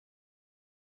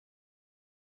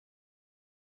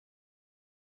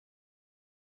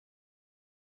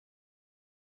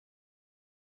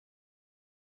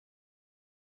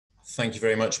Thank you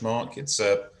very much, Mark. It's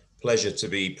a pleasure to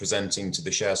be presenting to the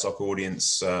ShareSoc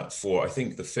audience for, I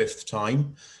think, the fifth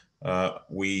time.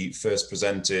 We first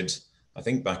presented, I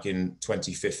think, back in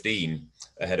 2015,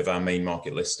 ahead of our main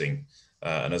market listing.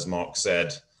 And as Mark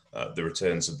said, the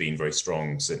returns have been very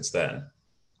strong since then.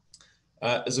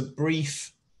 As a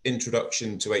brief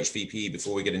introduction to HVPE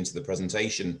before we get into the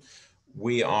presentation,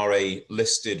 we are a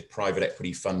listed private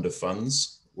equity fund of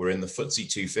funds. We're in the FTSE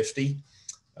 250.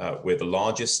 We're the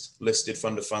largest listed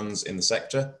fund of funds in the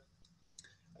sector.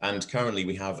 And currently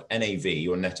we have NAV,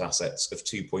 or net assets, of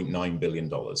 $2.9 billion.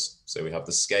 So we have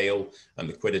the scale and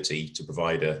liquidity to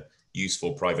provide a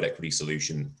useful private equity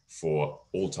solution for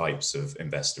all types of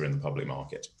investor in the public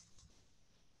market.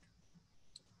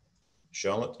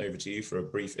 Charlotte, over to you for a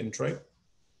brief intro.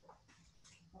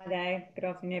 Hi there, good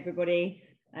afternoon everybody.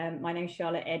 My name is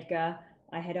Charlotte Edgar.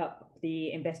 I head up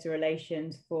the investor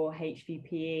relations for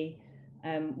HVPE.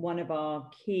 One of our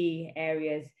key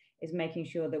areas is making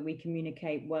sure that we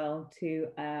communicate well to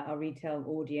our retail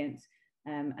audience,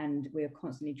 and we're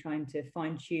constantly trying to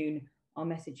fine-tune our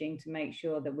messaging to make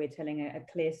sure that we're telling a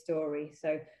clear story.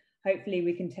 So hopefully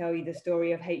we can tell you the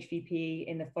story of HVPE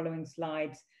in the following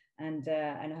slides, and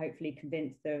hopefully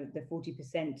convince the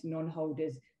 40%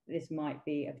 non-holders that this might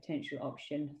be a potential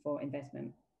option for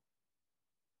investment.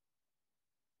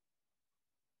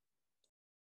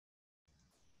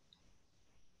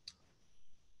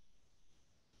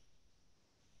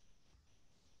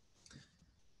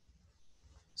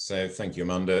 So thank you,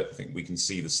 Amanda. I think we can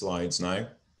see the slides now.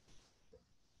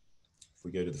 If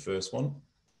we go to the first one.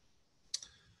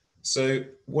 So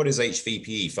what is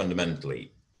HVPE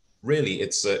fundamentally? Really,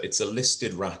 it's a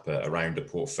listed wrapper around a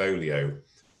portfolio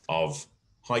of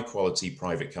high quality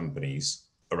private companies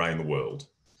around the world.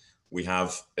 We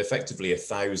have effectively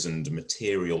 1,000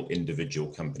 material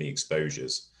individual company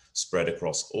exposures spread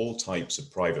across all types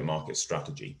of private market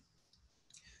strategy.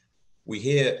 We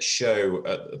here show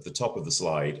at the top of the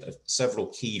slide several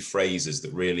key phrases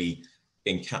that really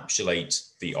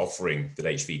encapsulate the offering that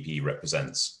HVPE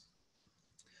represents.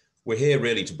 We're here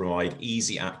really to provide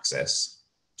easy access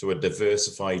to a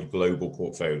diversified global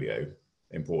portfolio,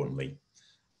 importantly,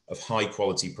 of high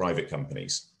quality private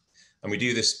companies. And we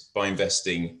do this by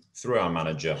investing through our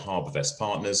manager, HarbourVest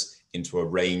Partners, into a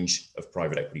range of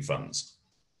private equity funds.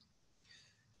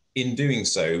 In doing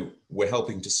so, we're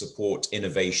helping to support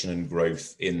innovation and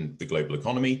growth in the global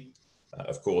economy,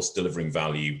 of course, delivering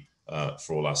value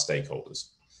for all our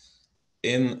stakeholders.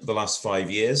 In the last 5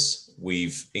 years,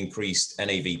 we've increased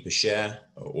NAV per share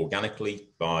organically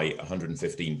by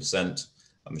 115%,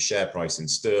 and the share price in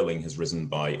sterling has risen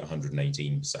by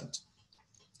 118%.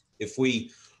 If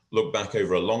we look back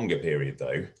over a longer period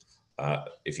though,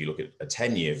 if you look at a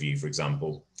 10-year view, for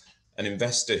example, an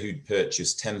investor who'd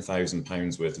purchased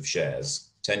 £10,000 worth of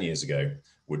shares 10 years ago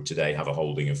would today have a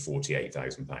holding of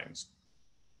 £48,000.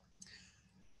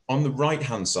 On the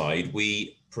right-hand side,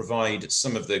 we provide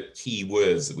some of the key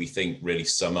words that we think really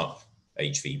sum up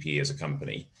HVPE as a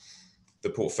company. The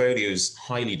portfolio is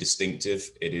highly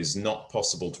distinctive. It is not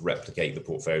possible to replicate the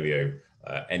portfolio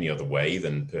any other way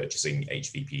than purchasing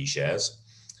HVPE shares.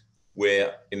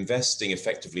 We're investing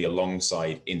effectively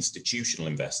alongside institutional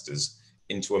investors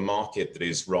into a market that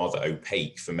is rather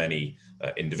opaque for many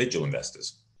individual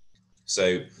investors.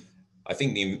 So I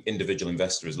think the individual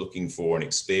investor is looking for an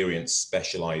experienced,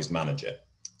 specialized manager,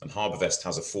 and HarbourVest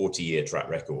has a 40-year track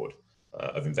record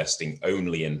of investing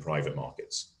only in private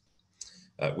markets.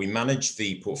 We manage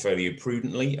the portfolio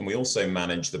prudently, and we also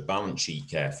manage the balance sheet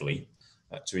carefully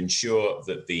to ensure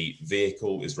that the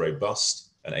vehicle is robust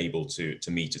and able to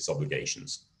meet its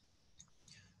obligations.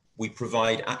 We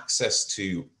provide access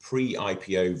to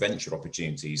pre-IPO venture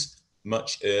opportunities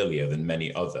much earlier than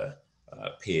many other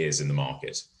peers in the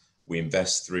market. We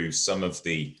invest through some of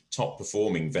the top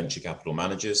performing venture capital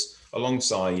managers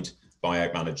alongside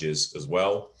buyout managers as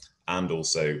well, and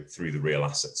also through the real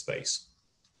asset space.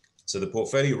 So the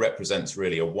portfolio represents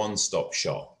really a one-stop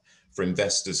shop for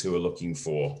investors who are looking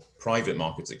for private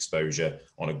markets exposure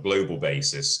on a global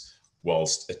basis,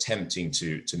 whilst attempting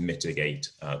to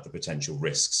mitigate the potential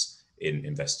risks in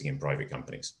investing in private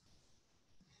companies.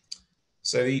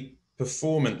 So the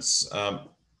performance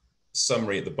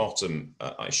summary at the bottom,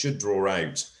 I should draw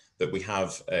out that we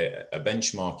have a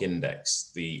benchmark index,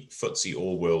 the FTSE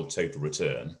All World Total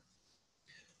Return,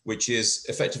 which is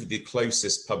effectively the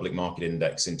closest public market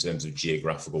index in terms of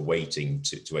geographical weighting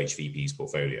to HVPE's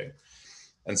portfolio.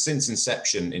 And since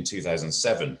inception in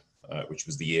 2007, which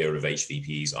was the year of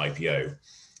HVPE's IPO,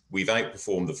 we've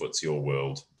outperformed the FTSE All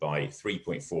World by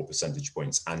 3.4 percentage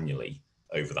points annually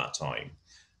over that time.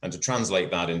 And to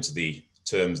translate that into the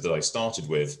terms that I started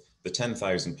with, the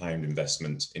 £10,000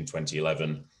 investment in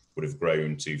 2011 would have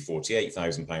grown to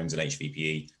 £48,000 in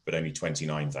HVPE, but only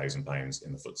 £29,000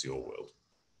 in the FTSE All World.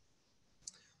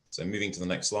 So moving to the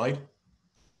next slide.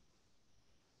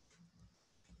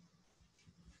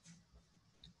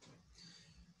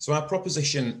 So our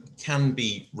proposition can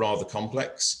be rather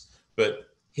complex, but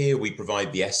here we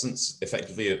provide the essence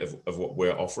effectively of what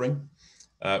we're offering.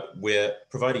 We're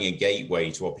providing a gateway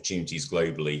to opportunities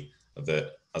globally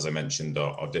that, as I mentioned,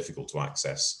 are difficult to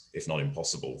access, if not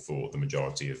impossible, for the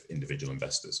majority of individual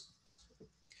investors.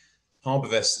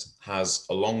 HarbourVest has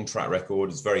a long track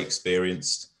record, is very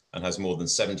experienced, and has more than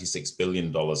 $76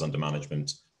 billion under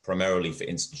management, primarily for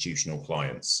institutional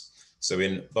clients. So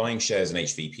in buying shares in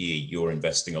HVPE, you're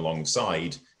investing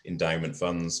alongside endowment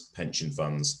funds, pension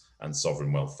funds, and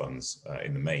sovereign wealth funds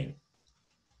in the main.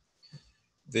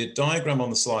 The diagram on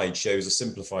the slide shows a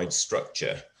simplified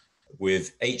structure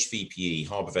with HVPE,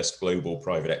 HarbourVest Global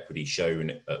Private Equity,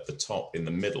 shown at the top in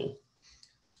the middle.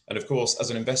 And of course, as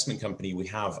an investment company, we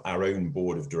have our own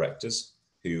board of directors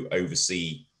who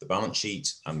oversee the balance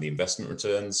sheet and the investment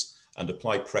returns and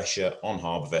apply pressure on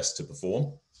HarbourVest to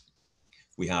perform.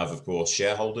 We have, of course,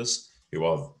 shareholders who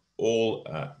are all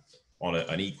on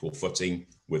an equal footing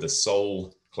with a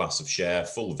sole class of share,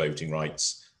 full voting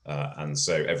rights, and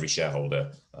so every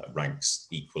shareholder ranks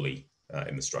equally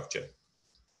in the structure.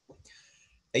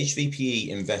 HVPE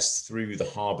invests through the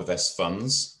HarbourVest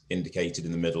funds, indicated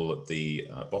in the middle at the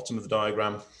bottom of the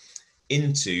diagram,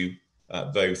 into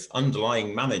both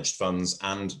underlying managed funds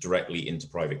and directly into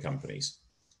private companies.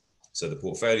 So the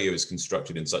portfolio is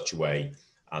constructed in such a way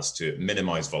as to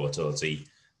minimize volatility.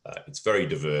 It's very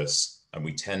diverse, and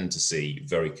we tend to see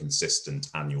very consistent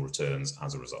annual returns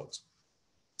as a result.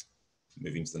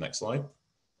 Moving to the next slide.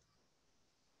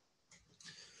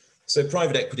 So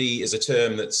private equity is a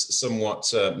term that's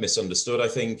somewhat misunderstood, I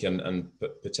think, and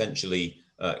potentially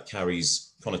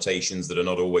carries connotations that are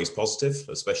not always positive,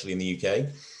 especially in the UK.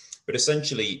 But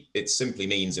essentially, it simply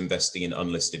means investing in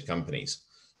unlisted companies,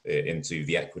 into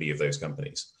the equity of those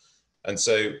companies. And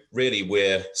so really,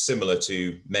 we're similar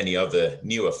to many other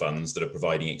newer funds that are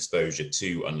providing exposure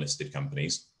to unlisted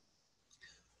companies.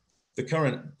 The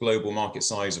current global market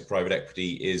size of private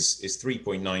equity is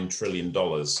 $3.9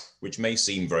 trillion, which may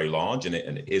seem very large, and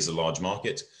it is a large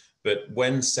market, but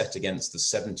when set against the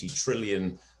 $70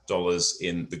 trillion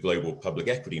in the global public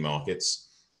equity markets,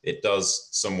 it does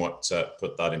somewhat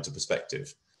put that into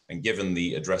perspective. And given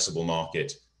the addressable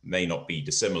market may not be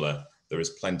dissimilar, there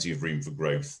is plenty of room for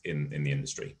growth in the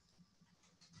industry.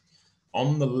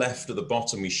 On the left at the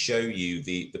bottom, we show you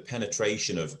the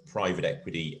penetration of private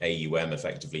equity AUM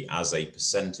effectively as a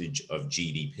percentage of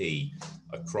GDP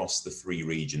across the three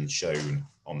regions shown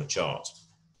on the chart.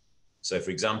 So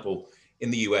for example,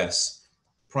 in the US,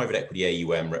 private equity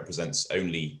AUM represents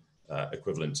only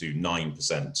equivalent to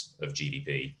 9% of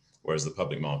GDP, whereas the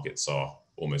public markets are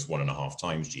almost 1.5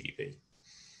 times GDP.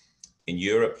 In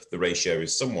Europe, the ratio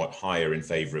is somewhat higher in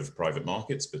favor of private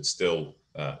markets, but still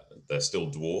they're still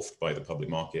dwarfed by the public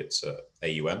market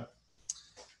AUM.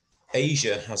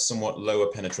 Asia has somewhat lower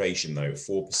penetration though,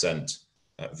 4%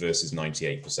 versus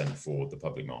 98% for the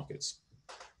public markets.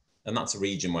 And that's a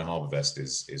region where HarbourVest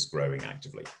is growing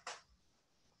actively.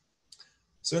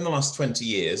 So in the last 20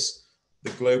 years,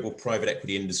 the global private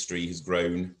equity industry has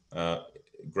grown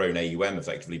AUM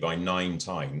effectively by 9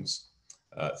 times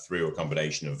through a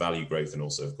combination of value growth and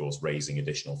also, of course, raising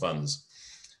additional funds.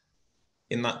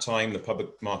 In that time, the public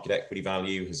market equity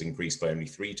value has increased by only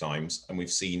 3 times, and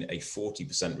we've seen a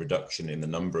 40% reduction in the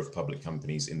number of public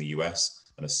companies in the US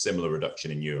and a similar reduction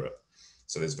in Europe.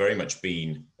 So there's very much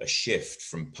been a shift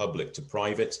from public to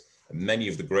private, and many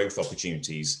of the growth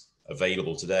opportunities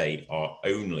available today are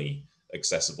only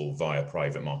accessible via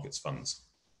private markets funds.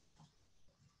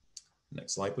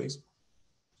 Next slide, please.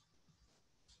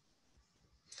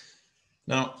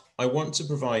 Now, I want to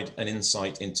provide an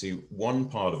insight into one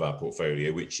part of our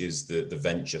portfolio, which is the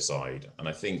venture side, and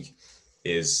I think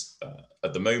is,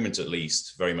 at the moment at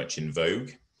least, very much in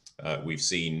vogue. We've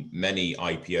seen many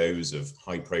IPOs of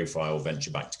high-profile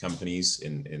venture-backed companies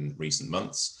in recent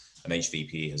months, and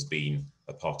HVPE has been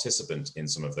a participant in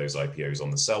some of those IPOs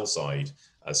on the sell side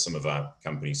as some of our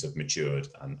companies have matured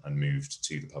and moved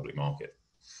to the public market.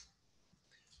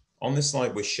 On this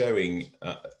slide, we're showing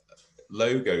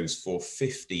logos for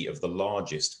 50 of the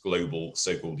largest global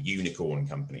so-called unicorn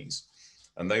companies.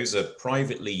 And those are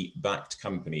privately backed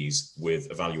companies with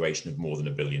a valuation of more than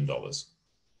 $1 billion.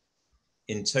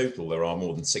 In total, there are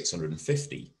more than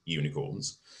 650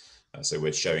 unicorns. So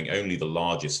we're showing only the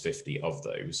largest 50 of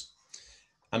those.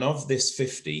 And of this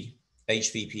 50,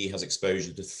 HVPE has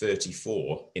exposure to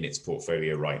 34 in its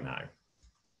portfolio right now.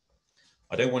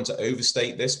 I don't want to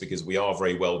overstate this because we are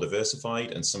very well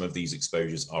diversified and some of these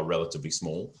exposures are relatively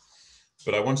small.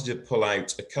 But I wanted to pull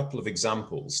out a couple of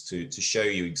examples to show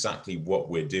you exactly what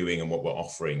we're doing and what we're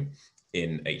offering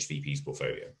in HVP's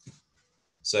portfolio.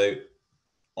 So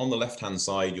on the left-hand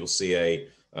side, you'll see a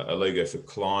logo for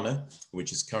Klarna,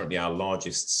 which is currently our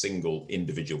largest single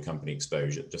individual company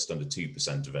exposure, just under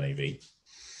 2% of NAV.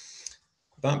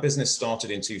 That business started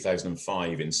in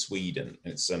 2005 in Sweden.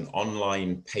 It's an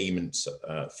online payment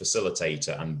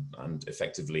facilitator and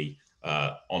effectively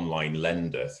online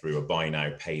lender through a buy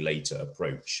now, pay later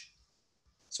approach.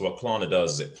 So what Klarna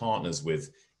does is it partners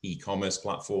with e-commerce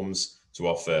platforms to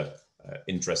offer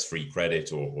interest-free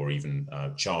credit or even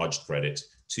charged credit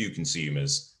to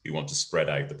consumers who want to spread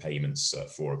out the payments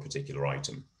for a particular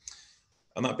item.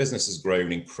 And that business has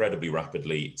grown incredibly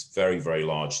rapidly. It's very, very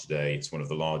large today. It's one of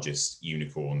the largest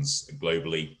unicorns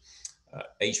globally.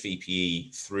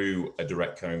 HVPE, through a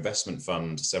direct co-investment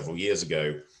fund several years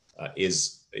ago,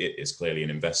 is clearly an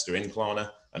investor in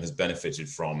Klarna and has benefited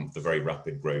from the very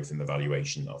rapid growth in the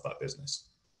valuation of that business.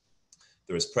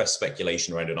 There is press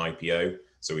speculation around an IPO,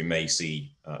 so we may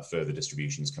see further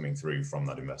distributions coming through from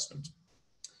that investment.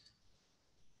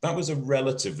 That was a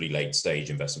relatively late stage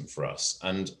investment for us.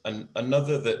 And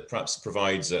another that perhaps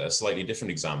provides a slightly different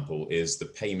example is the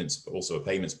payments, also a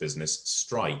payments business,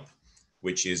 Stripe,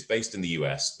 which is based in the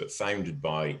US, but founded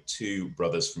by two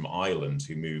brothers from Ireland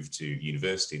who moved to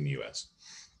university in the US.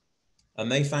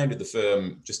 And they founded the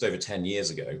firm just over 10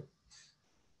 years ago.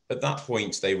 At that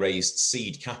point, they raised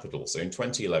seed capital. So in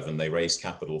 2011, they raised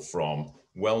capital from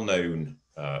well-known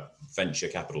venture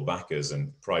capital backers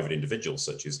and private individuals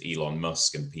such as Elon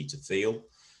Musk and Peter Thiel.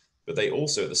 But they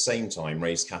also at the same time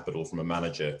raised capital from a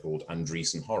manager called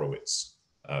Andreessen Horowitz,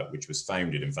 which was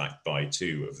founded in fact by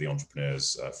two of the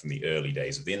entrepreneurs from the early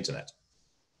days of the internet.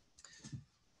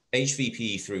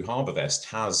 HVPE through HarbourVest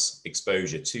has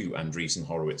exposure to Andreessen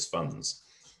Horowitz funds.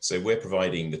 So we're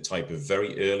providing the type of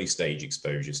very early stage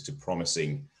exposures to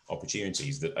promising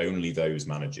opportunities that only those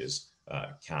managers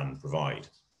can provide.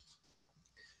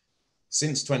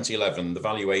 Since 2011, the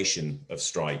valuation of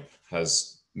Stripe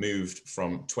has moved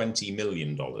from $20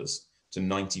 million to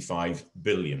 $95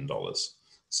 billion.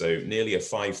 So nearly a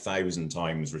 5,000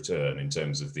 times return in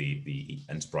terms of the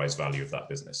enterprise value of that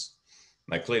business.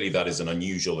 Now, clearly that is an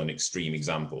unusual and extreme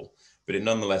example, but it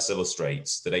nonetheless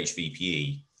illustrates that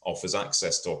HVPE offers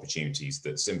access to opportunities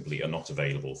that simply are not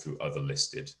available through other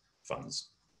listed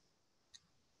funds.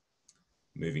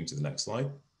 Moving to the next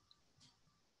slide.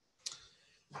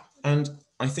 And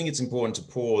I think it's important to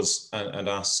pause and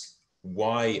ask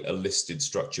why a listed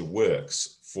structure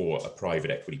works for a private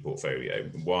equity portfolio,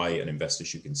 why an investor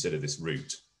should consider this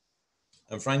route.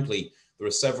 And frankly, there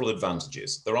are several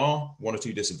advantages. There are one or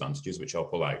two disadvantages, which I'll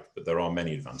pull out, but there are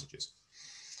many advantages.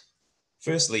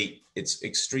 Firstly, it's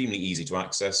extremely easy to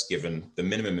access given the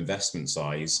minimum investment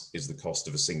size is the cost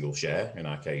of a single share, in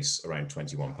our case, around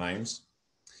 £21.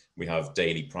 We have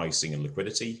daily pricing and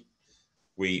liquidity.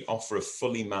 We offer a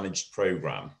fully managed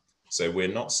program. So we're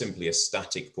not simply a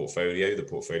static portfolio. The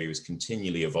portfolio is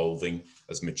continually evolving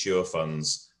as mature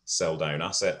funds sell down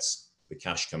assets, the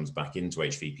cash comes back into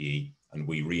HVPE, and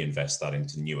we reinvest that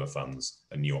into newer funds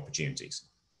and new opportunities.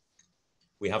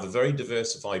 We have a very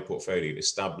diversified portfolio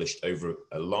established over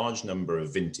a large number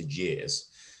of vintage years.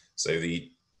 So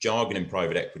the jargon in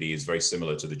private equity is very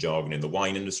similar to the jargon in the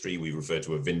wine industry. We refer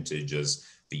to a vintage as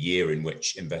the year in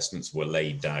which investments were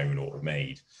laid down or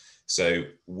made. So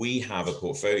we have a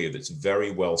portfolio that's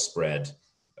very well spread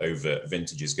over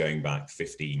vintages going back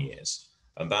 15 years.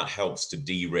 And that helps to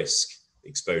de-risk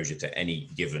exposure to any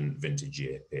given vintage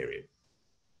year period.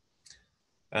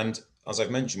 And as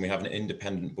I've mentioned, we have an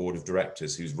independent board of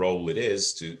directors whose role it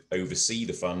is to oversee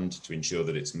the fund to ensure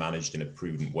that it's managed in a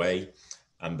prudent way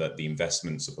and that the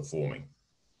investments are performing.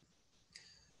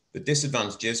 The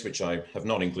disadvantages, which I have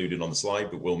not included on the slide,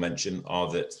 but will mention,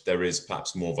 are that there is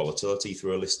perhaps more volatility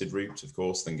through a listed route, of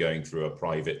course, than going through a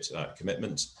private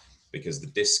commitment, because the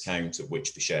discount at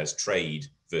which the shares trade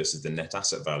versus the net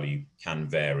asset value can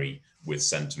vary with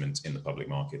sentiment in the public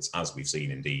markets, as we've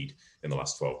seen indeed in the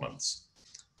last 12 months.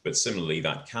 But similarly,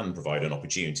 that can provide an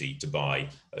opportunity to buy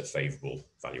at favorable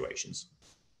valuations.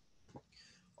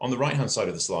 On the right-hand side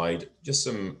of the slide, just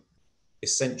some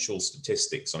essential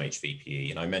statistics on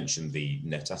HVPE, and I mentioned the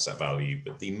net asset value,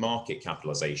 but the market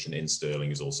capitalization in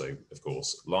sterling is also, of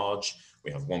course, large.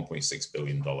 We have $1.6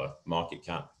 billion market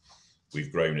cap.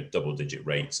 We've grown at double-digit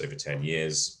rates over 10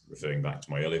 years, referring back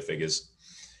to my earlier figures.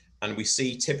 And we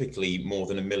see typically more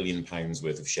than £1 million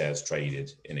worth of shares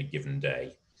traded in a given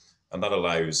day. And that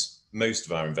allows most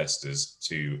of our investors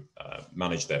to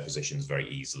manage their positions very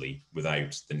easily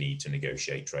without the need to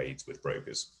negotiate trades with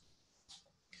brokers.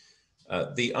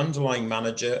 The underlying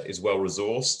manager is well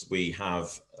resourced. We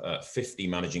have 50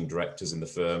 managing directors in the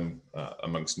firm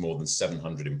amongst more than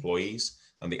 700 employees.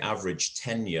 And the average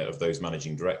tenure of those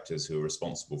managing directors who are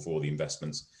responsible for the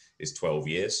investments is 12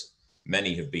 years.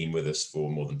 Many have been with us for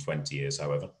more than 20 years,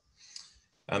 however.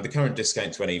 And the current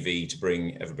discount to NAV, to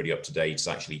bring everybody up to date, is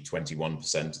actually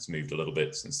 21%. It's moved a little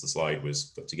bit since the slide was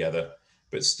put together,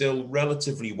 but still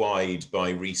relatively wide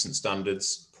by recent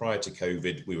standards. Prior to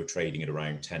COVID, we were trading at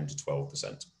around 10 to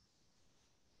 12%.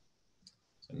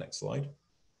 So next slide.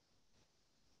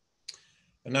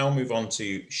 And now I'll move on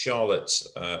to Charlotte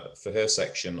for her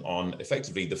section on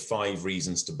effectively the 5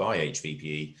 reasons to buy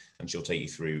HVPE, and she'll take you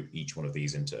through each one of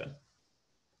these in turn.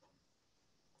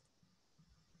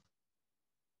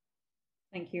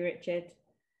 Thank you, Richard.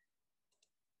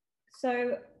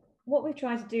 So what we've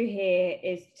tried to do here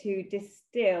is to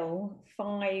distill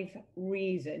 5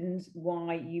 reasons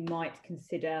why you might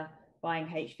consider buying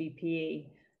HVPE.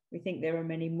 We think there are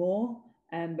many more,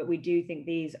 but we do think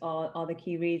these are the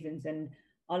key reasons. And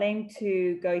I'll aim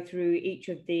to go through each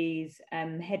of these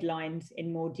headlines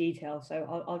in more detail.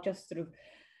 So I'll just sort of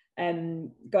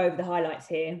go over the highlights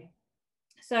here.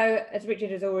 So as Richard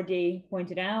has already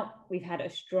pointed out, we've had a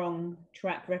strong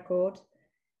track record.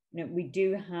 You know, we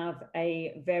do have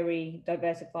a very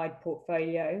diversified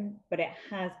portfolio, but it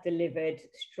has delivered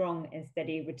strong and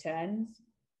steady returns.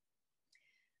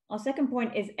 Our second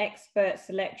point is expert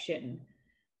selection.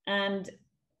 And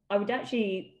I would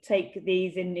actually take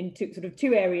these in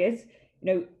two areas.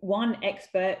 You know, 1,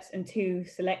 experts, and 2,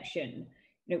 selection.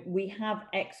 You know, we have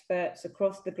experts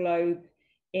across the globe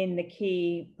in the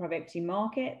key private equity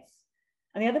markets.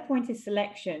 And the other point is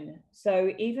selection.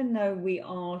 So even though we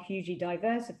are hugely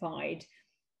diversified,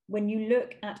 when you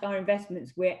look at our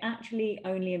investments, we're actually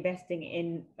only investing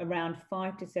in around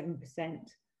 5 to 7%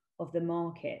 of the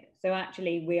market. So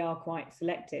actually we are quite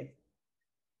selective.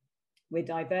 We're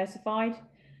diversified,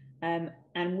 and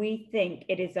we think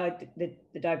it is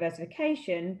the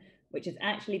diversification which has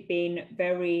actually been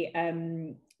very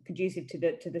conducive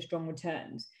to the strong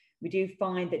returns. We do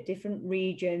find that different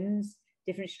regions,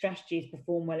 different strategies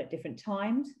perform well at different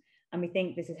times. And we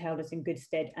think this has held us in good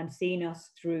stead and seen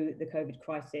us through the COVID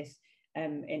crisis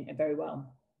very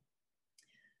well.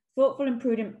 Thoughtful and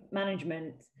prudent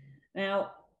management.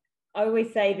 Now, I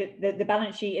always say that the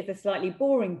balance sheet is a slightly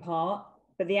boring part,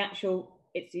 but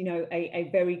it's, you know, a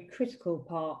very critical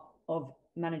part of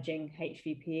managing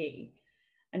HVPE.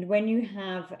 And when you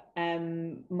have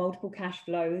multiple cash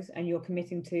flows and you're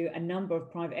committing to a number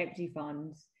of private equity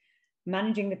funds,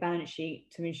 managing the balance sheet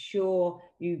to ensure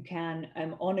you can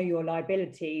honour your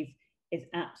liabilities is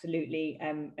absolutely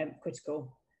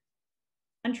critical.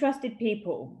 And trusted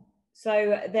people.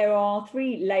 So there are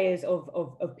 3 layers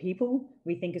of people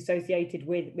we think associated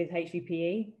with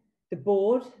HVPE. The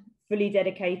board, fully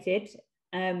dedicated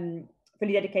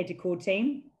core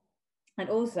team, and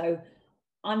also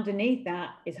underneath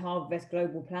that is HarbourVest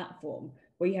global platform,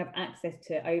 where you have access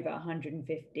to over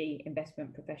 150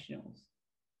 investment professionals.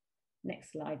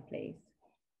 Next slide, please.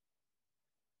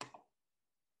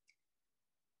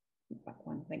 Back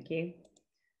one, thank you.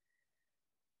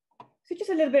 So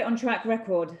just a little bit on track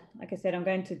record. Like I said, I'm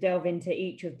going to delve into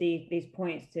each of these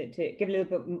points to give a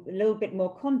little bit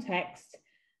more context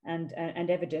and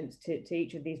evidence to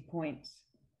each of these points.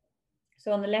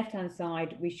 So on the left-hand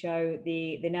side, we show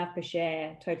the NAV per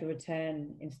share total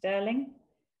return in sterling.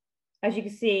 As you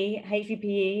can see,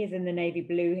 HVPE is in the navy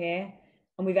blue here,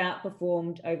 and we've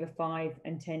outperformed over 5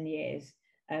 and 10 years,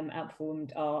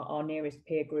 outperformed our nearest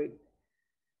peer group.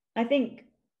 I think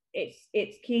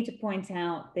it's key to point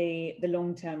out the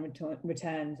long-term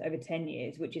returns over 10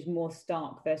 years, which is more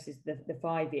stark versus the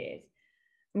 5 years.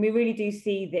 And we really do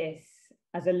see this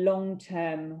as a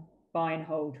long-term buy and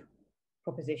hold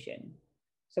proposition.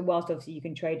 So whilst obviously you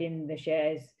can trade in the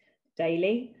shares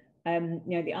daily, you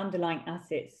know, the underlying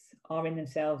assets are in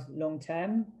themselves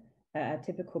long-term. A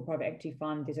typical private equity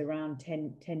fund is around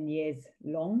 10 years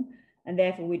long. And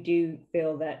therefore we do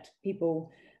feel that people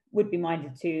would be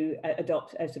minded to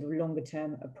adopt a sort of longer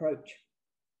term approach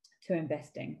to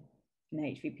investing in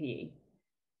HVPE.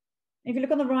 If you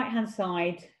look on the right hand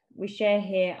side, we share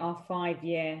here our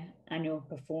 5-year annual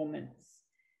performance.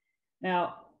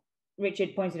 Now,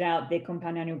 Richard pointed out the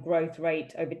compound annual growth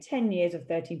rate over 10 years of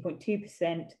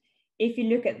 13.2%. If you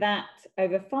look at that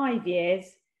over 5 years,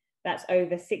 that's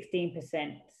over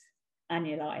 16%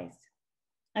 annualized.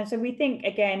 And so we think,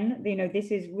 again, you know, this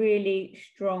is really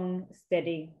strong,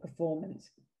 steady performance.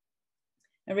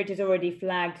 Now, Richard's already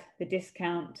flagged the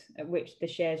discount at which the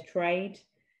shares trade.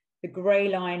 The grey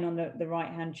line on the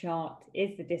right-hand chart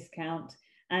is the discount,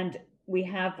 and we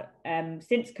have,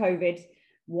 since COVID,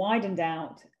 widened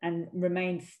out and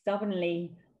remained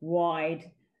stubbornly wide,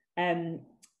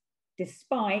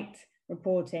 despite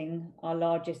reporting our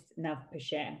largest NAV per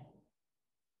share.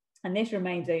 And this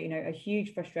remains a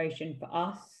huge frustration for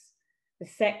us, the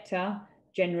sector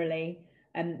generally,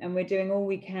 and we're doing all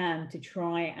we can to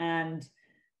try and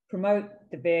promote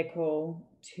the vehicle,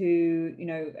 to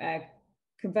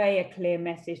convey a clear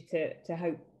message to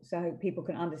hope people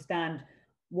can understand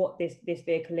what this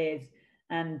vehicle is,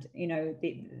 and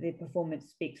the performance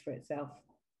speaks for itself.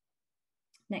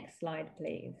 Next slide,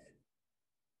 please.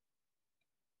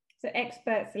 So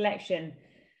expert selection.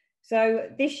 So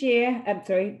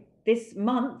this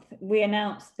month we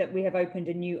announced that we have opened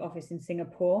a new office in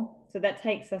Singapore. So that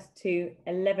takes us to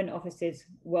 11 offices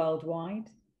worldwide.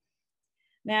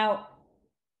 Now,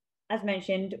 as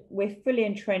mentioned, we're fully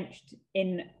entrenched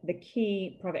in the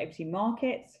key private equity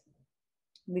markets.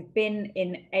 We've been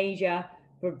in Asia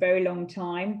for a very long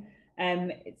time.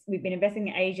 We've been investing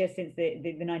in Asia since the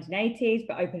 1980s,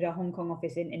 but opened a Hong Kong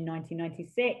office in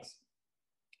 1996.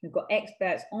 We've got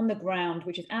experts on the ground,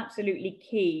 which is absolutely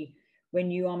key when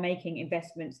you are making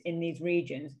investments in these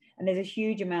regions. And there's a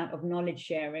huge amount of knowledge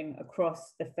sharing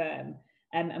across the firm.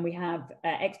 And we have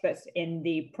experts in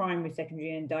the primary,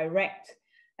 secondary, and direct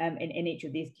in each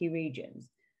of these key regions.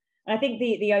 And I think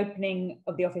the opening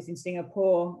of the office in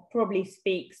Singapore probably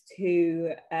speaks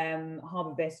to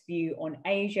HarbourVest's view on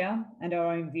Asia and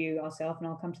our own view ourselves, and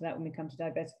I'll come to that when we come to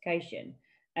diversification,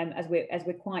 as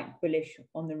we're quite bullish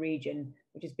on the region,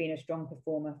 which has been a strong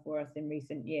performer for us in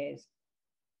recent years.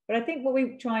 But I think what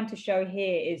we're trying to show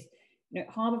here is,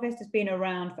 HarbourVest has been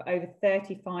around for over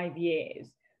 35 years.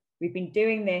 We've been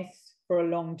doing this for a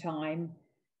long time.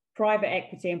 Private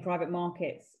equity and private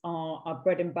markets are our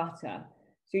bread and butter.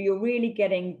 So you're really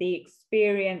getting the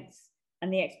experience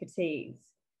and the expertise.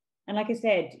 And like I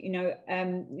said,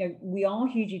 we are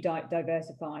hugely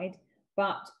diversified,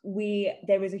 but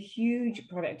there is a huge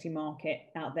private equity market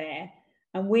out there,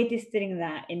 and we're distilling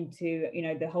that into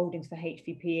the holdings for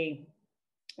HVPE,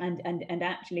 and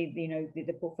actually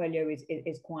the portfolio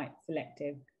is quite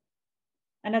selective.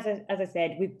 And as I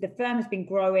said, the firm has been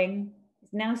growing.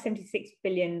 It's now 76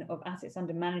 billion of assets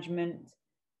under management,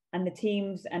 and the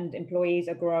teams and employees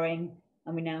are growing,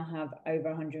 and we now have over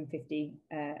 150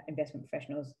 investment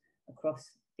professionals across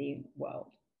the world.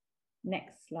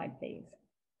 Next slide, please.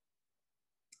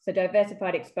 So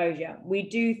diversified exposure. We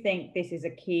do think this is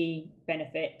a key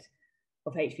benefit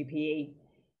of HVPE.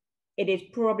 It is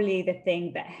probably the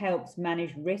thing that helps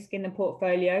manage risk in the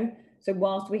portfolio. So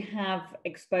whilst we have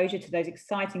exposure to those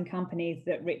exciting companies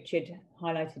that Richard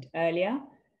highlighted earlier,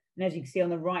 and as you can see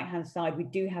on the right-hand side, we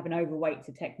do have an overweight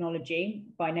to technology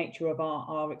by nature of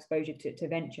our exposure to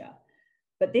venture.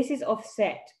 But this is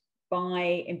offset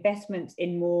by investments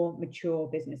in more mature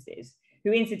businesses,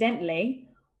 who incidentally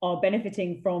are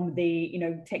benefiting from the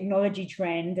technology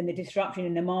trend and the disruption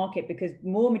in the market, because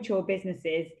more mature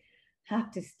businesses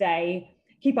have to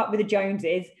keep up with the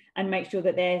Joneses and make sure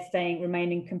that they're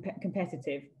remaining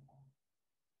competitive.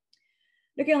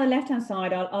 Looking on the left-hand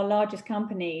side, our largest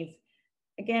companies,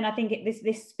 again, I think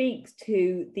this speaks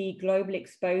to the global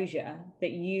exposure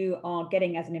that you are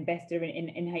getting as an investor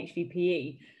in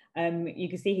HVPE. You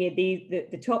can see here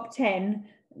the top 10,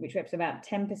 which represent about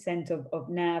 10% of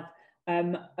NAV,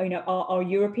 are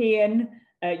European,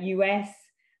 US,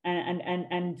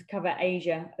 and cover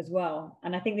Asia as well.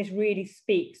 And I think this really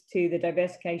speaks to the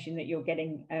diversification that you're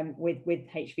getting with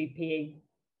HVPE.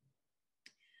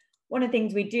 One of the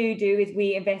things we do is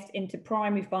we invest into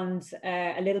primary funds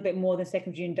a little bit more than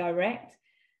secondary and direct.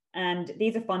 And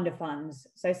these are fund of funds.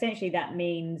 So essentially that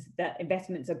means that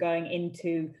investments are going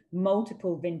into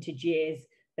multiple vintage years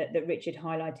that Richard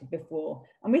highlighted before.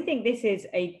 And we think this is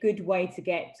a good way to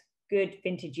get good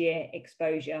vintage year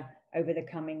exposure over the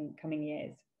coming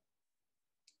years.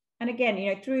 And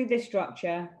again, through this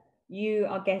structure, you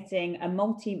are getting a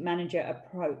multi-manager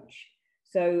approach.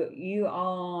 So you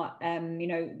are,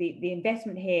 the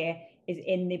investment here is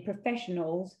in the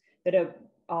professionals that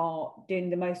are doing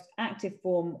the most active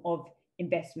form of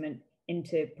investment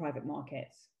into private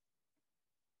markets.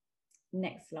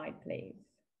 Next slide, please.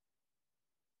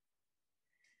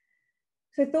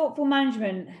 So thoughtful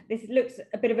management, this looks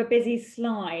a bit of a busy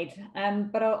slide,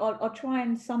 but I'll try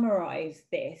and summarize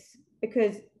this,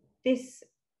 because this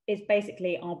is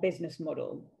basically our business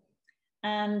model.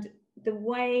 And the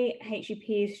way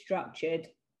HVPE is structured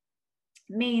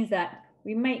means that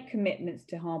we make commitments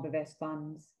to HarbourVest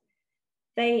funds.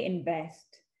 They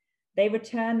invest, They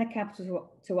return the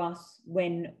capital to us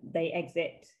when they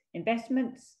exit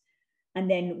investments, and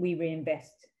then we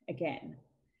reinvest again.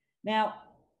 Now,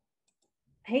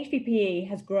 HVPE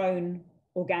has grown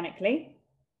organically.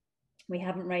 We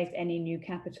haven't raised any new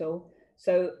capital.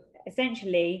 So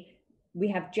essentially, we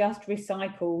have just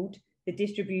recycled the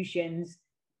distributions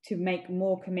to make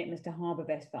more commitments to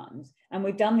HarbourVest funds. And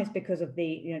we've done this because of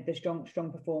the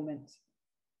strong performance.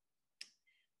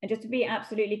 And just to be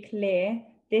absolutely clear,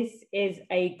 this is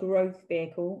a growth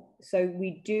vehicle. So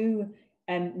we do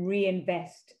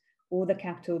reinvest all the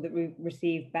capital that we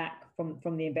receive back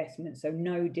from the investment. So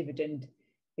no dividend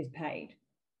is paid.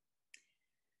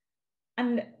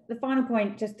 And the final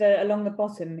point, just along the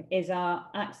bottom, is our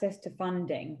access to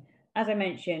funding. As I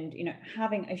mentioned,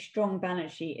 having a strong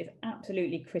balance sheet is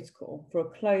absolutely critical for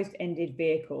a closed-ended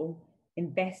vehicle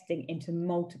investing into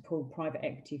multiple private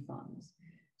equity funds.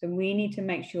 So we need to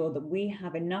make sure that we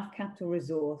have enough capital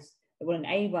resource that will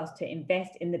enable us to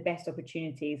invest in the best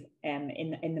opportunities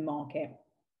in the market.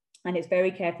 And it's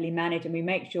very carefully managed, and we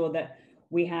make sure that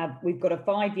we've got a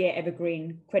 5-year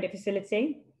evergreen credit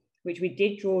facility, which we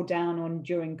did draw down on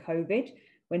during COVID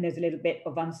when there's a little bit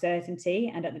of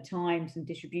uncertainty, and at the time some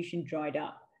distribution dried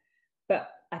up. But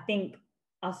I think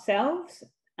ourselves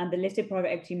and the listed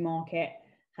private equity market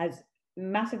has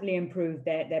massively improved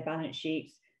their balance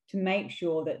sheets to make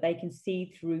sure that they can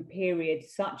see through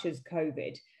periods such as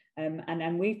COVID.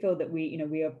 And we feel that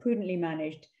we are prudently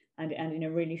managed and in a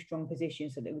really strong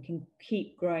position so that we can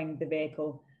keep growing the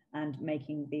vehicle and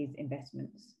making these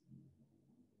investments.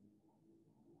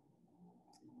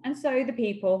 And so the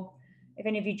people, if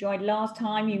any of you joined last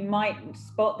time, you might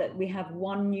spot that we have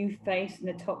one new face in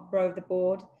the top row of the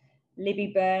board.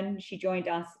 Libby Byrne, she joined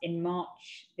us in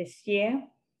March this year.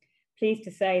 Pleased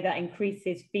to say that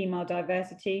increases female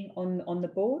diversity on the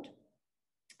board.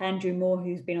 Andrew Moore,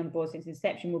 who's been on the board since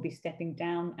inception, will be stepping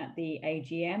down at the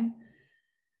AGM.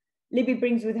 Libby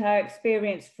brings with her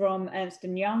experience from Ernst &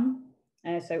 Young,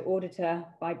 so auditor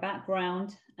by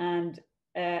background. And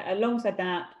alongside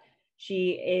that,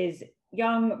 she is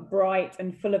young, bright,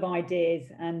 and full of ideas,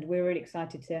 and we're really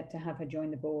excited to have her join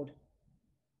the board.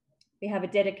 We have a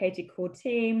dedicated core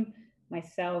team,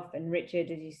 myself and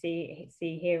Richard, as you see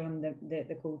here on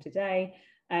the call today,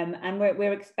 and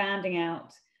we're expanding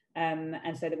out,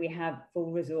 and so that we have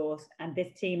full resource. And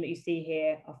this team that you see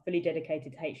here are fully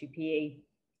dedicated to HVPE.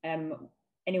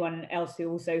 Anyone else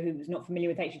who's not familiar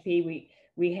with HVPE,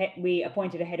 we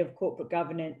appointed a head of corporate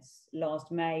governance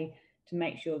last May to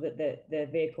make sure that the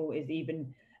vehicle is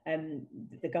even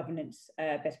the governance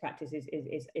best practice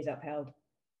is upheld.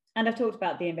 And I've talked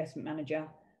about the investment manager.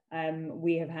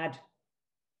 We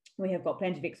have got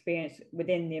plenty of experience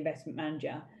within the investment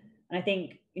manager, and I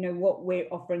think what we're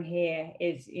offering here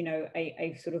is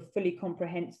a sort of fully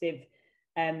comprehensive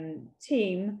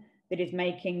team that is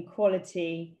making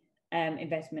quality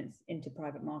investments into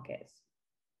private markets.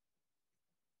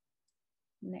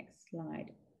 Next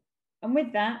slide. And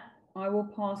with that, I will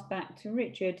pass back to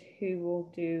Richard, who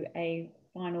will do a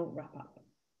final wrap up.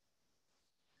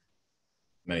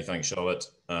 Many thanks, Charlotte.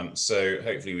 So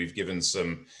hopefully we've given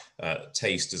some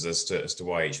tasters as to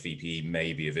why HVPE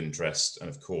may be of interest, and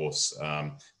of course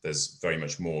there's very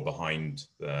much more behind,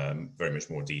 very much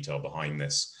more detail behind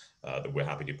this that we're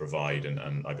happy to provide,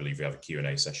 and I believe we have a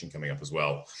Q&A session coming up as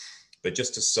well. But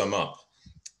just to sum up,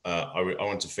 I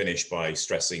want to finish by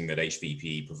stressing that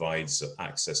HVPE provides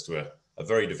access to a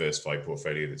very diversified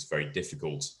portfolio that's very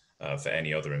difficult for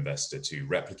any other investor to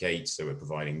replicate. So we're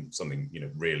providing something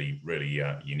really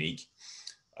unique.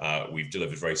 We've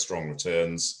delivered very strong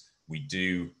returns. We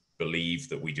do believe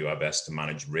that we do our best to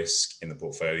manage risk in the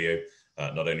portfolio,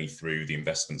 not only through the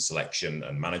investment selection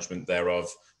and management thereof,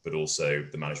 but also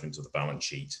the management of the balance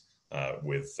sheet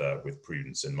with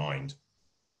prudence in mind.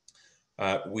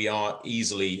 We are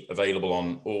easily available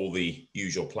on all the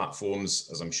usual platforms,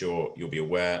 as I'm sure you'll be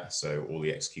aware. So all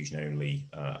the execution-only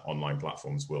online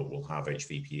platforms will have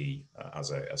HVPE as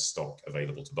a stock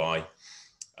available to buy.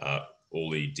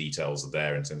 All the details are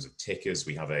there in terms of tickers.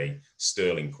 We have a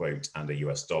sterling quote and a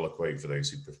US dollar quote for those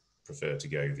who prefer to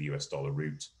go the US dollar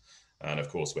route. And of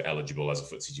course, we're eligible as a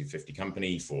FTSE 250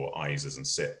 company for ISAs and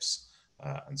SIPs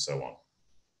and so on.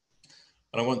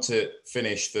 And I want to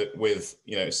finish that with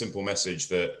a simple message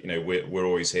that we're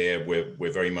always here.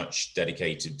 We're very much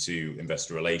dedicated to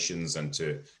investor relations and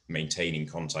to maintaining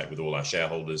contact with all our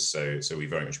shareholders. So we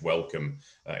very much welcome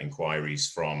inquiries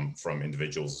from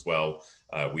individuals as well.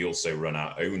 We also run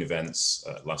our own events.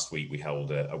 Last week we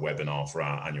held a webinar for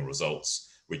our annual results,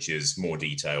 which is more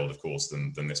detailed, of course,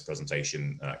 than this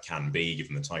presentation can be,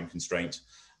 given the time constraint.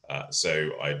 So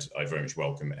I'd very much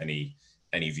welcome any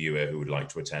any viewer who would like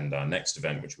to attend our next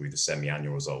event, which will be the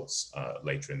semi-annual results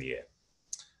later in the year.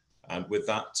 And with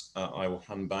that, I will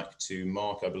hand back to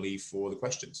Mark, I believe, for the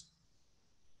questions.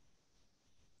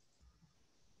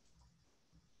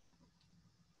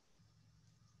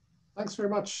 Thanks very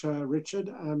much, Richard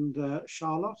and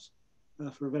Charlotte,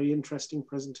 for a very interesting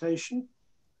presentation.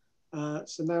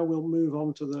 So now we'll move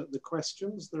on to the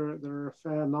questions. There are a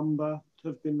fair number that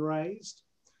have been raised.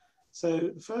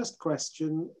 So the first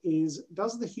question is,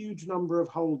 does the huge number of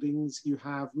holdings you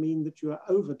have mean that you are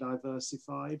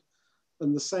over-diversified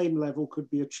and the same level could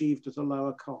be achieved at a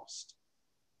lower cost?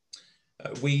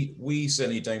 We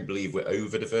certainly don't believe we're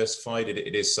over-diversified.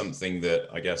 It is something that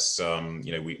I guess,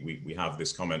 we have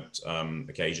this comment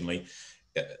occasionally.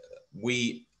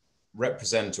 We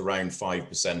represent around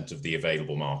 5% of the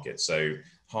available market. So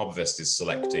HarbourVest is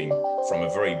selecting from a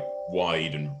very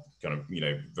wide and kind of,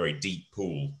 very deep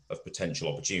pool of potential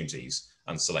opportunities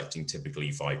and selecting typically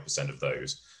 5% of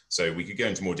those. So we could go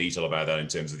into more detail about that in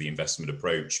terms of the investment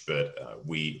approach, but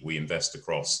we invest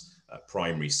across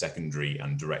primary, secondary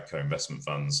and direct co-investment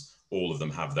funds. All of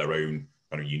them have their own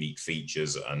kind of unique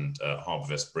features, and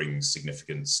HarbourVest brings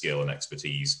significant skill and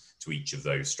expertise to each of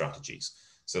those strategies.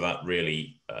 So that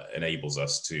really enables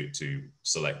us to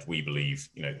select, we believe,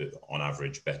 that on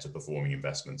average, better performing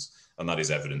investments. And that is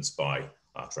evidenced by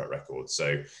our track record.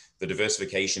 So the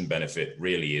diversification benefit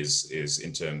really is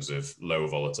in terms of lower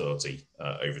volatility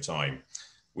over time.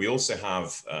 We also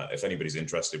have, if anybody's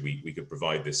interested, we could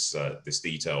provide this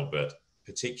detail, but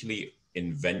particularly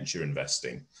in venture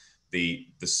investing, the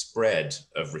spread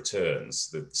of returns,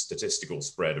 the statistical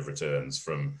spread of returns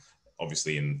from,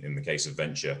 obviously in the case of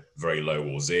venture, very low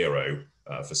or zero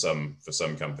for some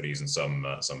companies and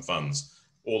some funds,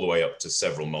 all the way up to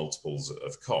several multiples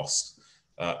of cost,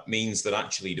 means that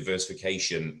actually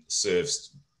diversification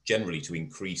serves generally to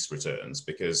increase returns,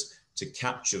 because to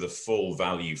capture the full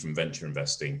value from venture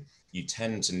investing, you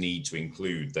tend to need to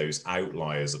include those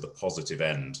outliers at the positive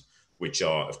end, which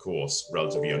are, of course,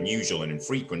 relatively unusual and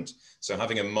infrequent. So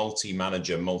having a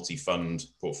multi-manager, multi-fund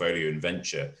portfolio in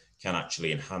venture can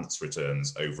actually enhance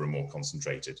returns over a more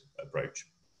concentrated approach.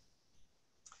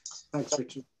 Thanks,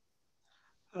 Richard.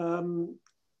 An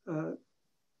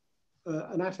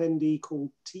attendee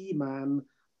called T-Man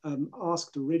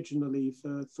asked originally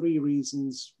for 3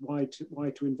 reasons why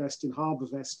to invest in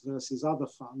HarbourVest versus other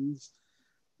funds.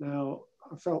 Now,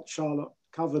 I felt Charlotte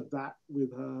covered that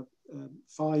with her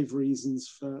 5 reasons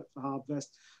for HarbourVest,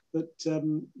 but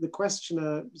the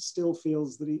questioner still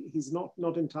feels that he's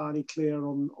not entirely clear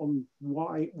on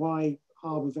why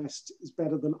HarbourVest is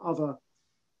better than other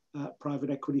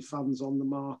private equity funds on the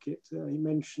market. He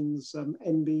mentions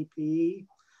NBPE.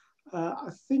 I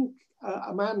think,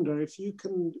 Amanda, if you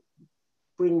can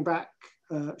bring back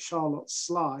Charlotte's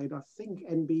slide, I think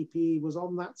NBPE was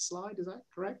on that slide. Is that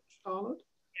correct, Charlotte?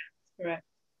 Yeah, correct.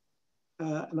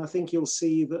 And I think you'll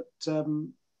see that,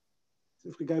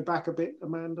 if we go back a bit,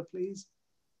 Amanda, please.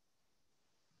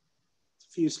 It's a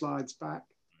few slides back.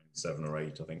 7 or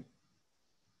 8, I think.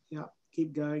 Yeah,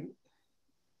 keep going.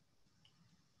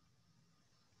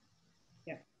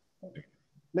 Yeah.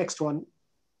 Next one.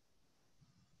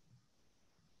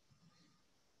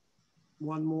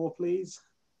 One more, please.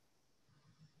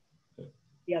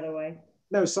 The other way.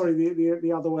 No, sorry,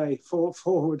 the other way.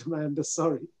 Forward, Amanda,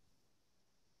 sorry.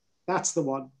 That's the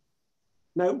one.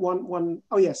 No, one.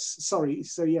 Oh, yes, sorry.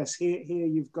 So yes, here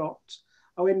you've got,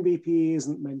 NBPE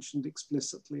isn't mentioned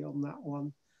explicitly on that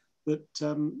one, but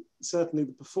certainly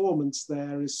the performance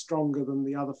there is stronger than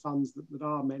the other funds that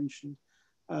are mentioned.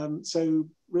 So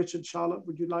Richard, Charlotte,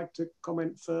 would you like to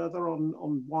comment further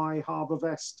on why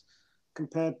HarbourVest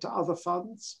compared to other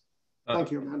funds?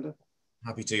 Thank you, Amanda.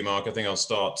 Happy to, Mark. I think I'll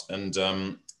start. And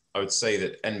I would say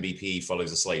that NBP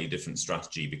follows a slightly different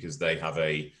strategy because they have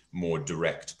a more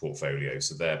direct portfolio.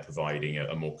 So they're providing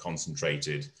a more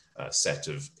concentrated set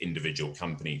of individual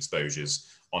company exposures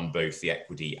on both the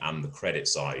equity and the credit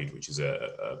side, which is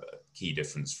a key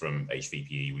difference from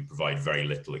HVPE. We provide very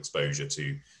little exposure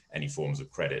to any forms of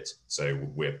credit. So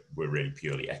we're really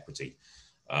purely equity.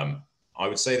 I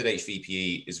would say that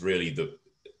HVPE is really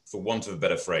for want of a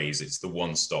better phrase, it's the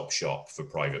one-stop shop for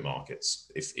private markets.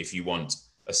 If you want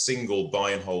a single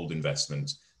buy and hold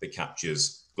investment that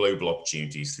captures global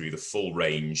opportunities through the full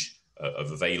range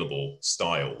of available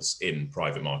styles in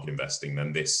private market investing,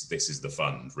 then this is the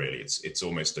fund, really. It's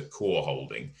almost a core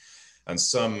holding. And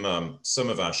some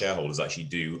of our shareholders actually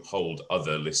do hold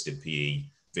other listed PE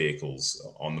vehicles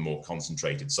on the more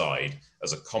concentrated side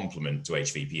as a complement to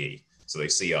HVPE. So they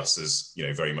see us as,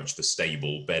 very much the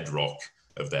stable bedrock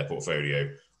of their portfolio,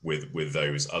 with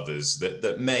those others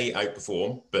that may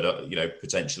outperform, but you know,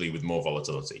 potentially with more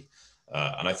volatility.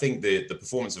 And I think the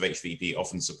performance of HVPE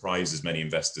often surprises many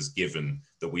investors, given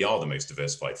that we are the most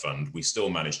diversified fund. We still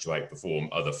manage to outperform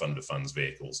other fund of funds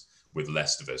vehicles with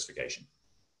less diversification.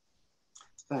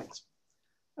 Thanks.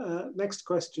 Next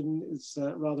question is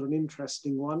rather an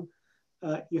interesting one.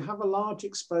 You have a large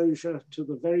exposure to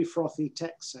the very frothy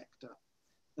tech sector.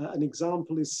 An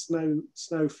example is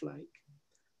Snowflake.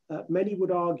 Many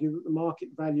would argue that the market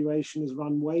valuation has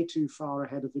run way too far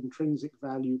ahead of intrinsic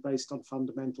value based on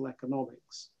fundamental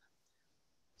economics.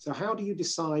 So how do you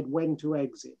decide when to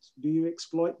exit? Do you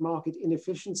exploit market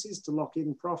inefficiencies to lock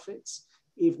in profits,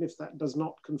 even if that does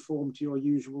not conform to your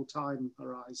usual time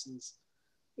horizons?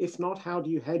 If not, how do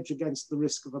you hedge against the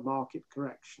risk of a market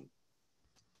correction?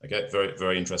 Okay, very,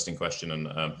 very interesting question, and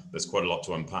there's quite a lot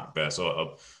to unpack there.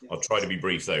 So I'll try to be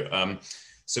brief though.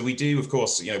 So we do, of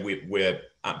course, you know, we're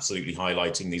absolutely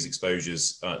highlighting these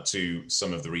exposures to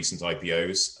some of the recent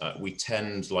IPOs. We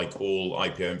tend, like all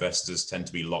IPO investors, tend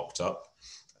to be locked up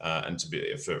and to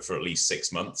be for at least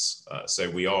 6 months. So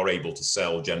we are able to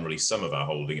sell generally some of our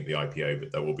holding at the IPO,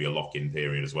 but there will be a lock-in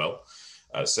period as well.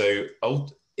 So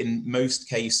in most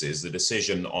cases, the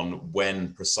decision on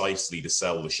when precisely to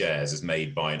sell the shares is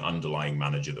made by an underlying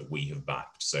manager that we have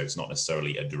backed. So it's not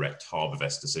necessarily a direct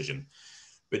HarbourVest decision.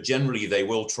 But generally, they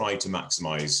will try to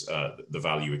maximize the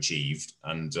value achieved,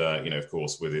 and you know, of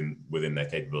course, within their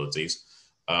capabilities.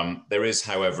 There is,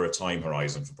 however, a time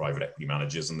horizon for private equity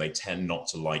managers, and they tend not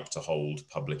to like to hold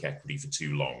public equity for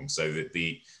too long. So that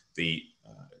the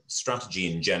strategy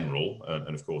in general,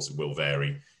 and of course it will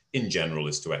vary, in general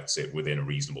is to exit within a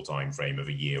reasonable time frame of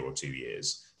a year or 2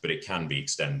 years, but it can be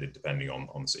extended depending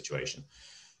on the situation.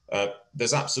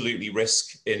 There's absolutely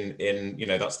risk in, you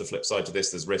know, that's the flip side to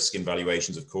this. There's risk in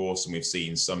valuations, of course, and we've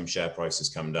seen some share prices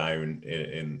come down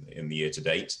in the year to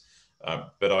date.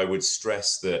 But I would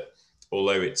stress that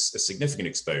although it's a significant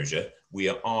exposure, we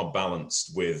are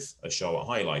balanced with, as Charlotte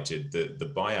highlighted,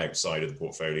 the buyout side of the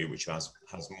portfolio, which has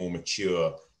more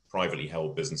mature, privately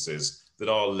held businesses that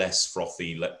are less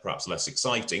frothy, perhaps less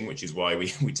exciting, which is why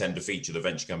we tend to feature the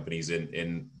venture companies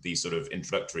in these sort of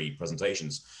introductory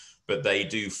presentations. But they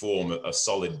do form a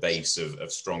solid base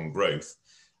of strong growth.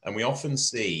 And we often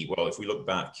see, well, if we look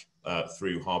back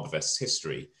through HarbourVest's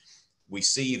history, we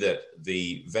see that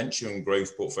the venture and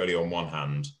growth portfolio on one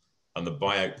hand and the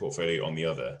buyout portfolio on the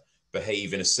other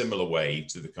behave in a similar way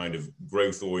to the kind of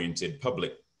growth-oriented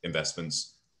public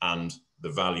investments and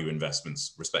the value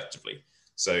investments, respectively.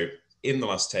 So in the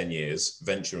last 10 years,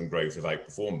 venture and growth have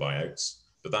outperformed buyouts,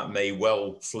 but that may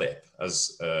well flip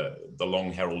as the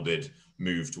long-heralded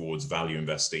move towards value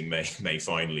investing may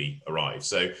finally arrive.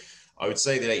 So I would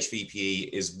say that HVPE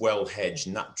is well hedged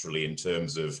naturally in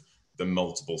terms of the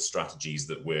multiple strategies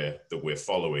that we're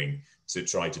following to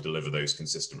try to deliver those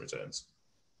consistent returns.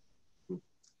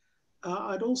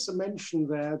 I'd also mention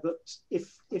there that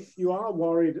if you are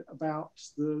worried about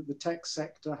the tech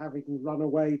sector having run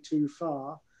away too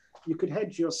far, you could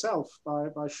hedge yourself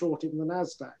by shorting the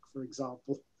NASDAQ, for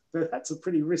example. That's a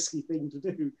pretty risky thing to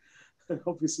do.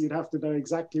 Obviously, you'd have to know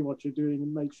exactly what you're doing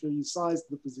and make sure you size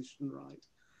the position right.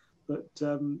 But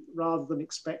rather than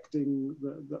expecting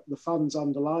the funds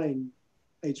underlying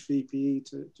HVPE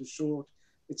to short,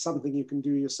 it's something you can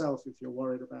do yourself if you're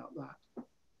worried about that.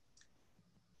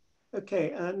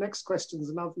 Okay, next question is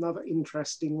another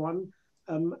interesting one.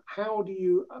 How do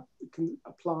you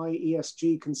apply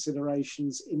ESG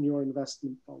considerations in your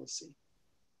investment policy?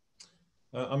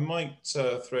 I might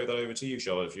throw that over to you,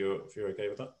 Charlotte, if you're okay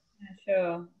with that.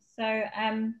 Sure. So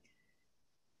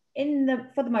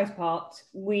for the most part,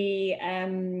 we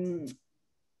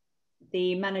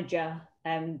the manager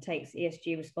takes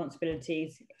ESG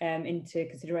responsibilities into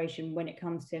consideration when it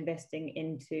comes to investing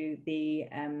into the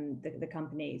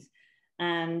companies,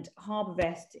 and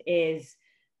HarbourVest is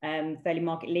fairly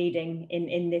market leading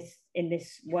in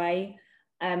this way.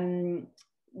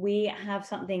 We have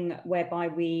something whereby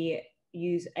we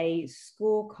use a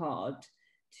scorecard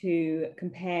to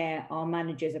compare our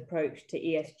manager's approach to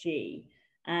ESG.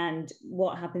 And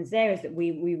what happens there is that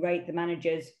we rate the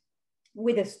managers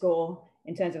with a score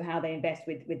in terms of how they invest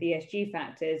with ESG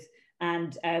factors,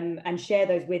 and share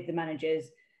those with the managers.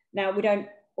 Now, we don't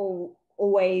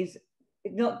always,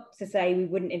 not to say we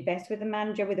wouldn't invest with a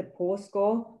manager with a poor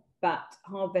score, but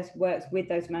HarbourVest works with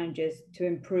those managers to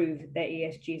improve their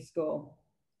ESG score.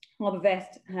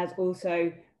 HarbourVest has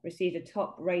also received a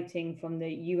top rating from the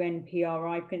UN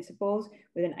PRI principles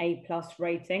with an A+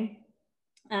 rating.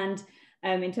 And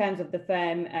in terms of the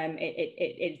firm,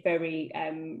 it's very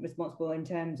responsible in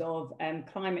terms of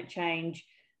climate change,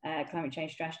 climate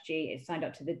change strategy. It's signed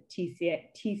up to the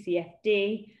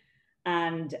TCFD,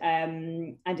 and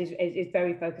is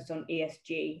very focused on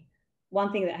ESG.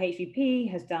 One thing that HVPE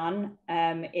has done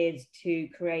is to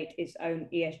create its own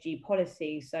ESG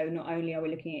policy. So not only are we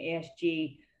looking at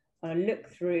ESG on a look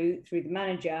through the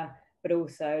manager, but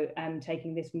also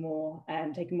taking more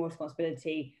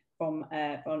responsibility from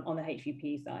on the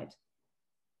HVPE side.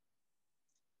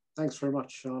 Thanks very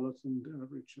much, Charlotte and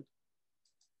Richard.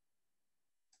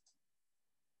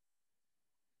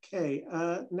 Okay,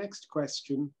 next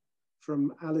question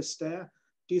from Alistair.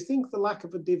 Do you think the lack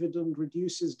of a dividend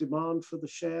reduces demand for the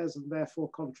shares and therefore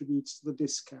contributes to the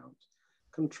discount?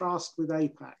 Contrast with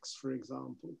Apax, for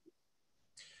example.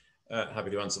 Happy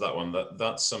to answer that one.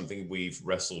 That's something we've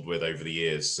wrestled with over the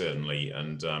years, certainly,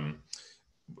 and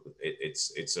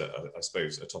it's I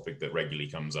suppose a topic that regularly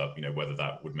comes up. Whether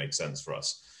that would make sense for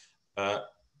us.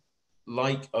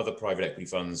 Like other private equity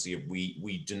funds,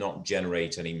 we do not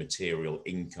generate any material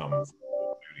income from the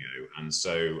portfolio, and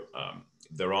so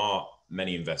there are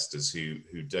many investors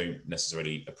who don't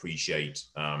necessarily appreciate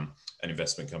an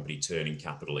investment company turning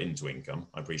capital into income.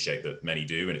 I appreciate that many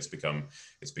do, and it's become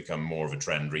more of a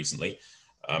trend recently.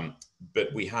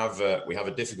 But we have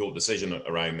a difficult decision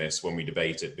around this when we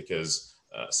debate it, because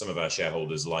some of our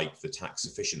shareholders like the tax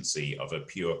efficiency of a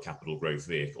pure capital growth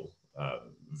vehicle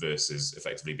versus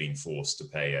effectively being forced to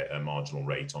pay a marginal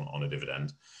rate on a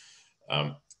dividend.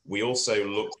 We also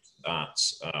looked at,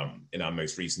 in our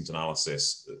most recent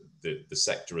analysis, the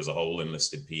sector as a whole in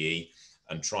listed PE,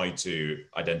 and tried to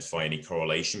identify any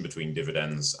correlation between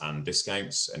dividends and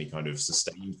discounts, any kind of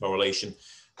sustained correlation,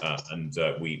 and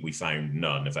we found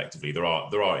none. Effectively, there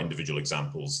are individual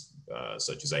examples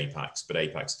such as Apax, but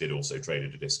Apax did also trade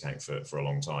at a discount for a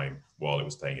long time while it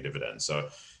was paying a dividend. So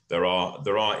there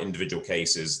are individual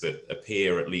cases that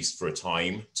appear, at least for a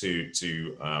time, to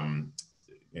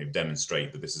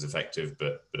demonstrate that this is effective,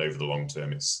 but over the long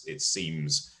term, it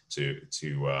seems to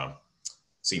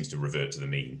revert to the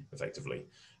mean effectively.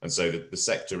 And so the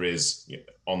sector is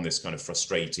on this kind of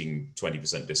frustrating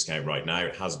 20% discount right now.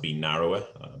 It has been narrower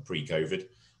pre-COVID,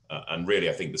 and really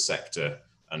I think the sector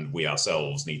and we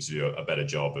ourselves need to do a better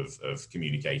job of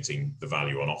communicating the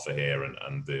value on offer here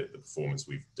and the performance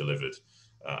we've delivered,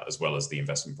 as well as the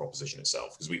investment proposition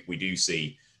itself, because we do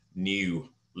see new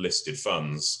listed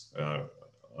funds,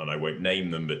 and I won't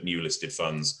name them, but new listed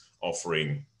funds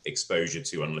offering exposure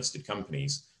to unlisted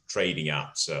companies trading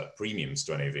at premiums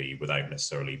to NAV without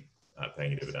necessarily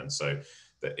paying a dividend. So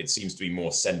that it seems to be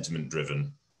more sentiment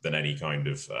driven than any kind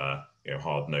of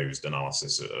hard-nosed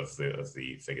analysis of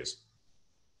the figures.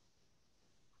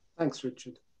 Thanks,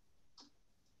 Richard.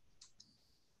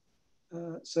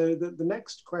 So the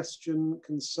next question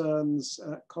concerns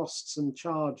costs and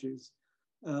charges.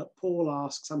 Paul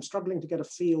asks, I'm struggling to get a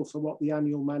feel for what the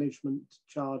annual management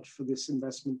charge for this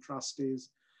investment trust is.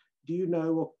 Do you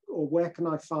know, or where can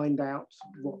I find out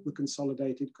what the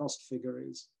consolidated cost figure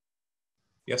is?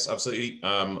 Yes, absolutely.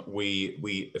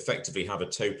 We effectively have a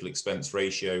total expense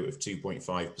ratio of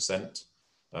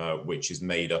 2.5%, which is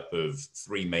made up of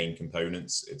three main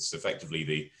components. It's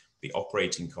effectively the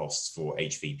operating costs for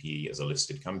HVPE as a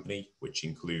listed company, which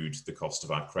include the cost of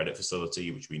our credit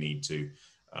facility, which we need to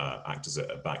act as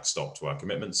a backstop to our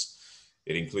commitments.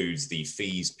 It includes the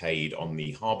fees paid on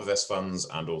the HarbourVest funds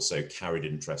and also carried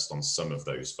interest on some of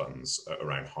those funds,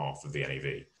 around half of the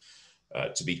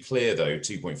NAV. To be clear though,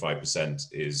 2.5%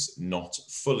 is not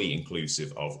fully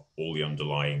inclusive of all the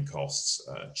underlying costs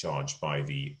charged by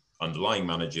the underlying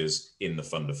managers in the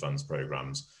fund of funds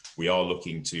programs. We are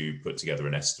looking to put together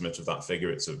an estimate of that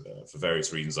figure. It's for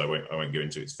various reasons I won't go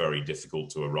into. It's very difficult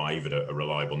to arrive at a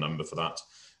reliable number for that.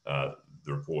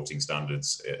 The reporting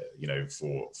standards,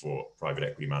 for private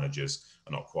equity managers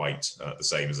are not quite the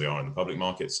same as they are in the public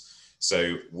markets.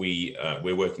 So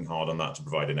we're working hard on that to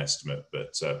provide an estimate,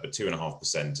 but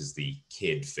 2.5% is the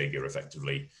KID figure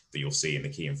effectively that you'll see in the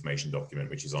key information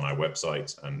document, which is on our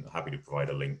website, and happy to provide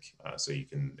a link so you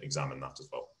can examine that as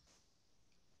well.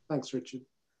 Thanks, Richard.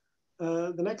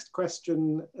 The next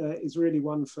question is really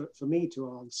one for me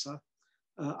to answer.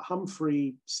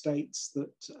 Humphrey states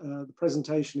that the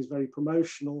presentation is very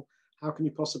promotional. How can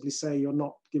you possibly say you're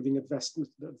not giving investment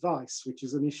advice, which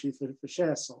is an issue for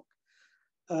ShareSoc?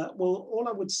 Well, all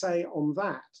I would say on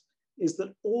that is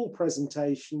that all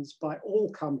presentations by all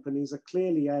companies are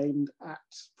clearly aimed at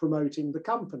promoting the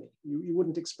company. You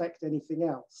wouldn't expect anything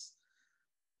else.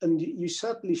 And you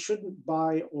certainly shouldn't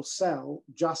buy or sell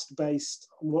just based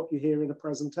on what you hear in a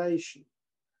presentation.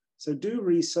 So do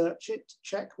research it,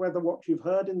 check whether what you've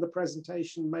heard in the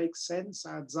presentation makes sense,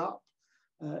 adds up,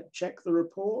 check the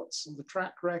reports and the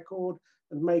track record,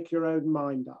 and make your own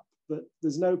mind up. but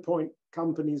there's no point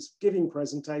companies giving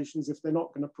presentations if they're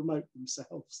not going to promote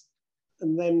themselves.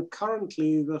 And then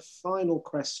currently the final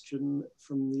question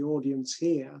from the audience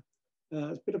here,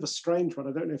 it's a bit of a strange one.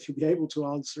 I don't know if you'll be able to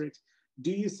answer it.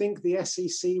 Do you think the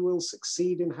SEC will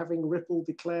succeed in having Ripple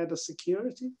declared a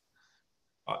security?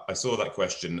 I saw that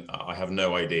question. I have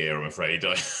no idea, I'm afraid.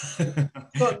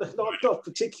 not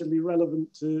particularly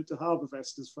relevant to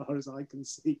HarbourVest as far as I can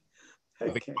see. Okay.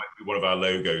 I think it might be one of our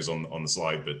logos on the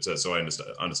slide, but so I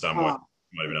understand why it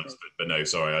might have been asked, but no,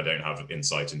 sorry, I don't have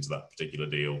insight into that particular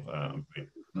deal.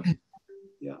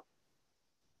 Yeah.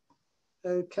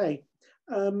 Okay.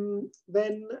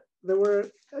 Then there were,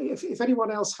 if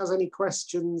anyone else has any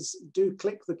questions, do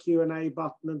click the Q&A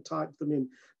button and type them in.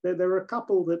 There are a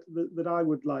couple that I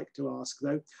would like to ask,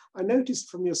 though. I noticed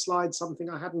from your slide something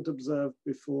I hadn't observed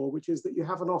before, which is that you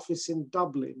have an office in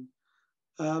Dublin.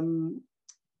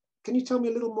 Can you tell me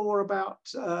a little more about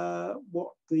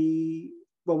what the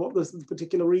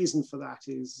particular reason for that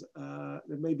is?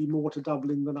 There may be more to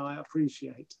Dublin than I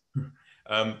appreciate.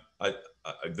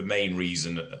 The main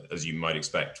reason, as you might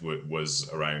expect, was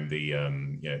around the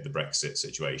the Brexit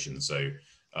situation. So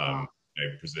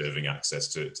preserving access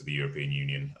to the European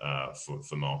Union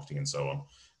for marketing and so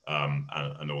on,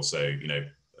 and also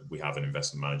we have an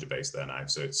investment manager based there now.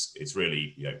 So it's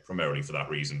really primarily for that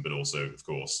reason, but also of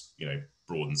course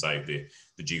broadens out the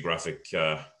geographic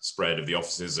spread of the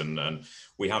offices, and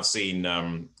we have seen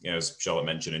as Charlotte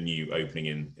mentioned, a new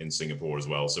opening in Singapore as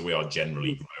well. So we are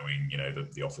generally growing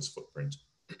the office footprint.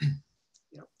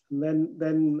 Yeah, and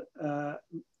then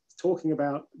talking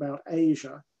about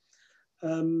Asia,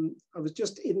 I was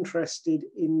just interested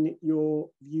in your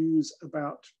views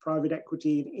about private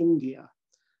equity in India,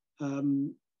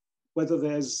 whether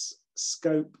there's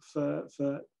scope for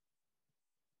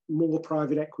more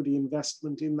private equity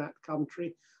investment in that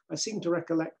country. I seem to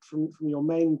recollect from your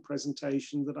main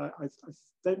presentation that I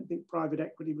don't think private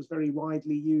equity was very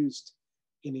widely used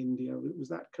in India. Was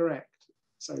that correct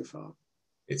so far?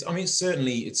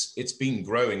 Certainly it's been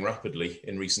growing rapidly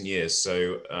in recent years.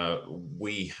 So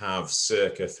we have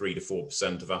circa 3 to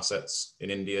 4% of assets in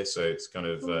India. So it's kind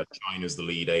of China's the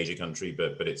lead Asia country,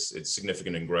 but it's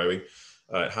significant and growing.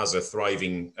 It has a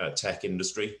thriving tech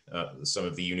industry. Some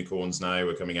of the unicorns now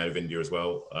are coming out of India as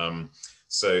well.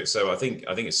 So I think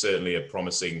it's certainly a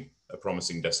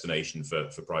promising destination for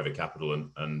private capital,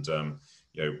 and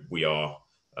we are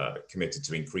committed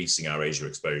to increasing our Asia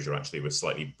exposure. Actually, we're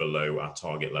slightly below our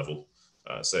target level,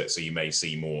 so you may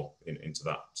see more into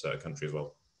that country as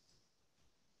well.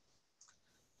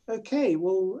 Okay,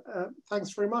 well,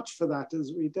 thanks very much for that,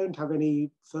 as we don't have any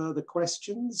further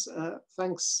questions.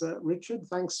 Thanks, Richard.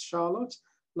 Thanks, Charlotte.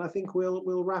 And I think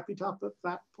we'll wrap it up at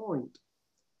that point.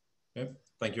 Yeah.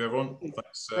 Thank you, everyone.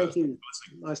 Thanks. Thank you.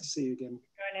 Nice to see you again.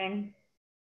 Good morning.